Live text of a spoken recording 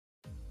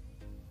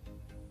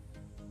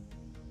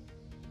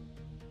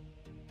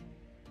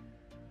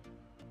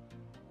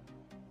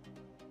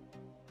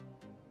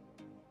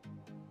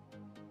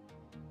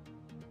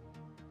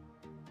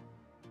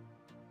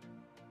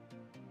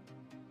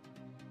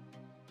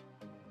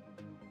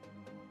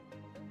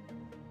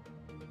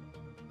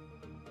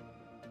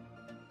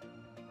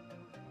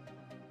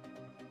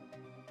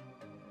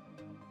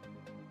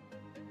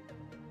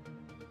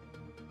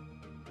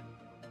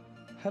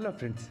Hello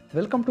friends,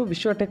 welcome to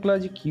Vishwa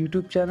Technologic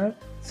YouTube channel.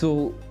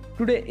 So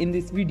today in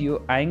this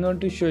video I'm going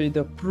to show you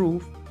the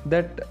proof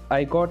that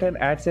I got an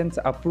AdSense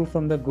approved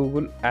from the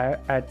Google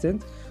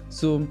AdSense.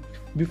 So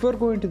before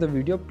going to the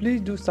video,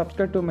 please do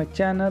subscribe to my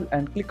channel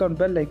and click on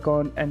bell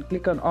icon and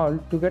click on all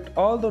to get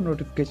all the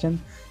notifications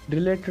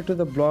related to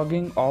the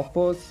blogging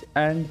offers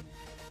and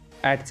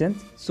AdSense.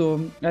 So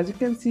as you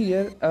can see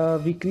here,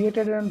 we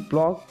created a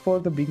blog for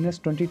the beginners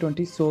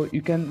 2020, so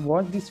you can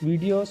watch these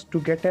videos to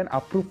get an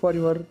approve for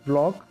your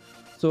blog.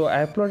 So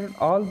I uploaded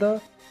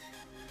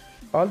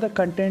all the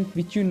content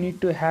which you need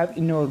to have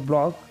in your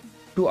blog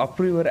to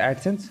approve your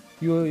AdSense.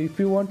 If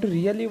you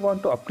really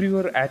want to approve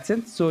your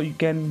AdSense, so you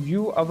can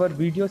view our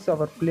videos,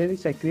 our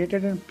playlist. I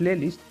created a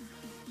playlist,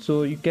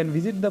 so you can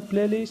visit the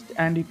playlist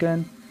and you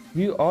can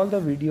view all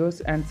the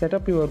videos and set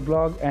up your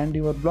blog, and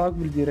your blog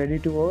will be ready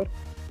to our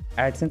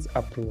AdSense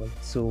approval.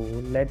 So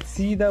let's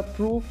see the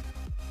proof.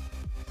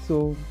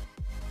 So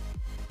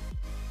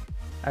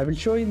I will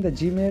show in the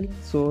Gmail.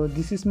 So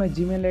this is my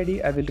Gmail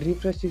ID. I will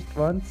refresh it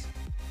once.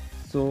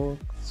 So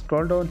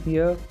scroll down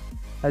here.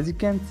 As you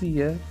can see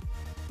here,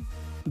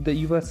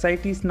 your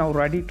site is now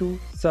ready to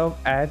serve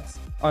ads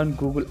on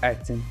Google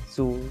AdSense.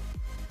 So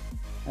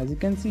as you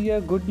can see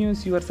here, good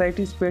news, your site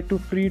is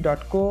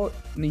pay-to-free.co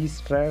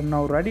is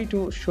now ready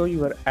to show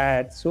your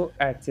ads, so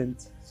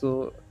AdSense.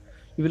 So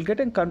you will get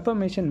a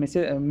confirmation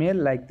message mail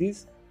like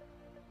this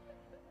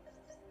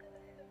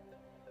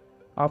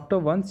after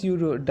once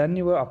you done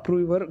your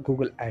approve your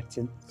Google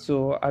AdSense.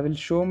 So I will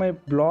show my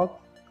blog.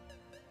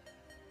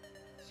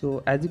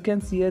 So as you can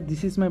see here,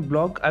 this is my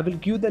blog. I will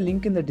give the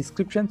link in the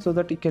description so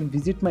that you can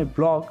visit my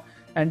blog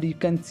and you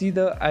can see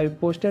I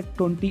posted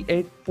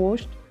 28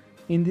 posts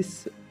in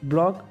this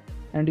blog,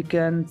 and you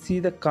can see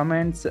the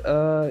comments,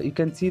 you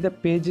can see the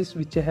pages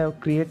which I have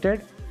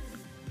created: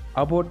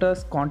 about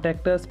us,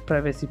 contact us,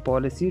 privacy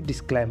policy,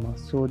 disclaimer.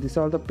 So these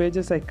are all the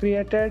pages I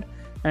created,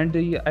 and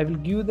I will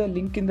give the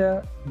link in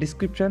the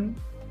description,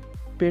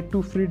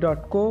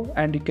 pay-to-free.co,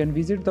 and you can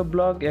visit the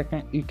blog.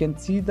 You can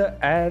see the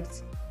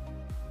ads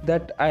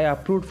that I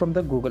approved from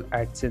the Google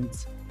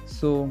AdSense.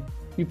 So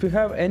if you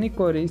have any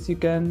queries, you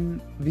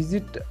can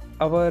visit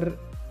our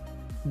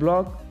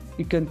blog.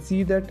 You can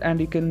see that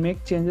and you can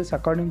make changes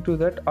according to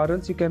that, or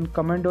else you can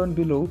comment down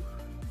below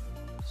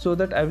so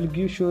that I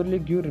will surely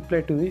give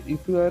reply to it.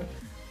 If you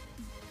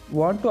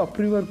want to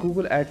approve your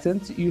Google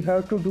AdSense, you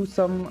have to do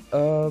some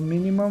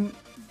minimum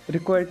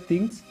required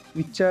things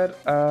which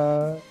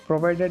are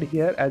provided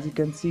here. As you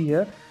can see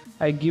here,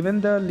 I given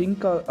the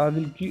link. I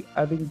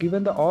will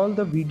given all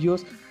the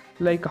videos,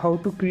 like how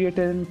to create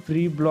a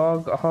free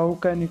blog, how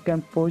you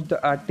can post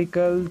the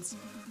articles,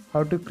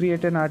 how to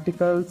create an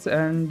articles,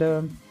 and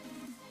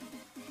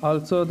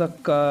also the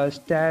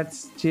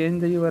stats,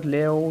 change your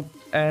layout,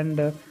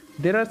 and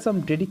there are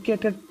some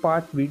dedicated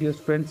part videos,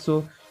 friends.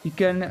 So you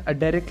can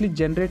directly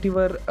generate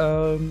your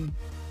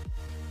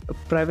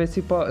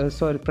privacy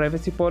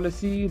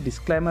policy,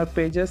 disclaimer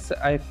pages.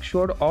 I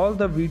showed all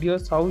the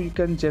videos how you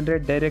can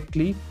generate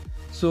directly.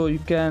 So you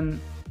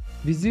can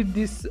visit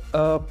this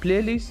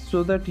playlist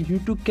so that you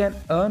too can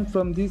earn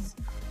from this.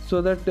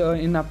 So that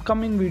in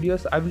upcoming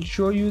videos I will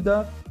show you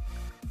the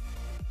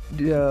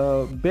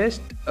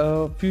best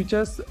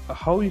features,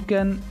 how you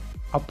can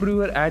approve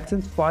your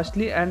AdSense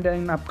fastly, and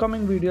in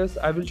upcoming videos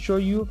I will show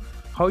you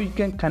how you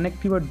can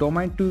connect your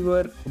domain to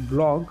your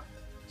blog.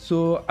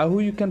 So how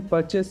you can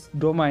purchase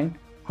domain,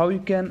 how you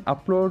can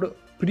upload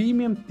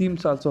premium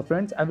themes also,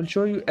 friends. I will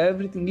show you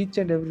everything, each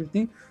and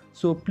everything.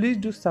 So please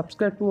do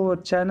subscribe to our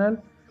channel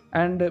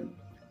and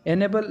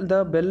enable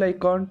the bell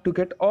icon to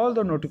get all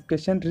the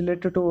notification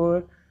related to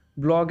our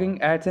blogging,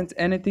 AdSense,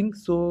 anything.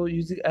 So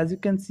as you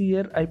can see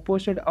here, I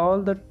posted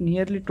all the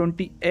nearly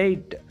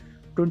 28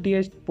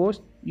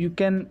 posts. You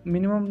can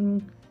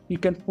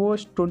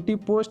post 20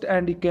 posts,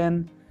 and you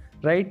can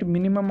write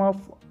minimum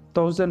of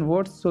 1000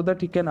 words so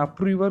that you can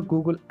approve your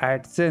Google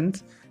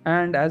AdSense.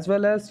 And as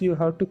well as you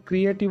have to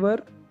create your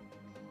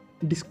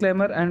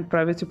disclaimer and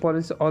privacy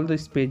policy, all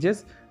these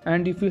pages.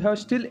 And if you have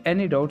still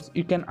any doubts,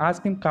 you can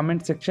ask in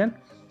comment section.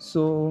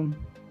 So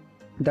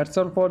that's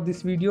all for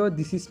this video.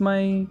 This is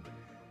my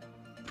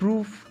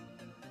proof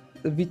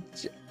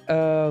which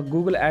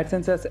Google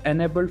AdSense has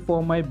enabled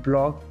for my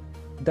blog.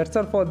 That's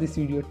all for this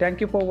video. Thank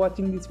you for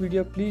watching this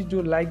video. Please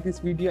do like this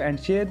video and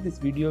share this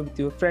video with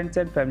your friends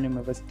and family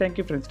members. Thank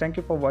you, friends. Thank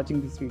you for watching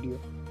this video.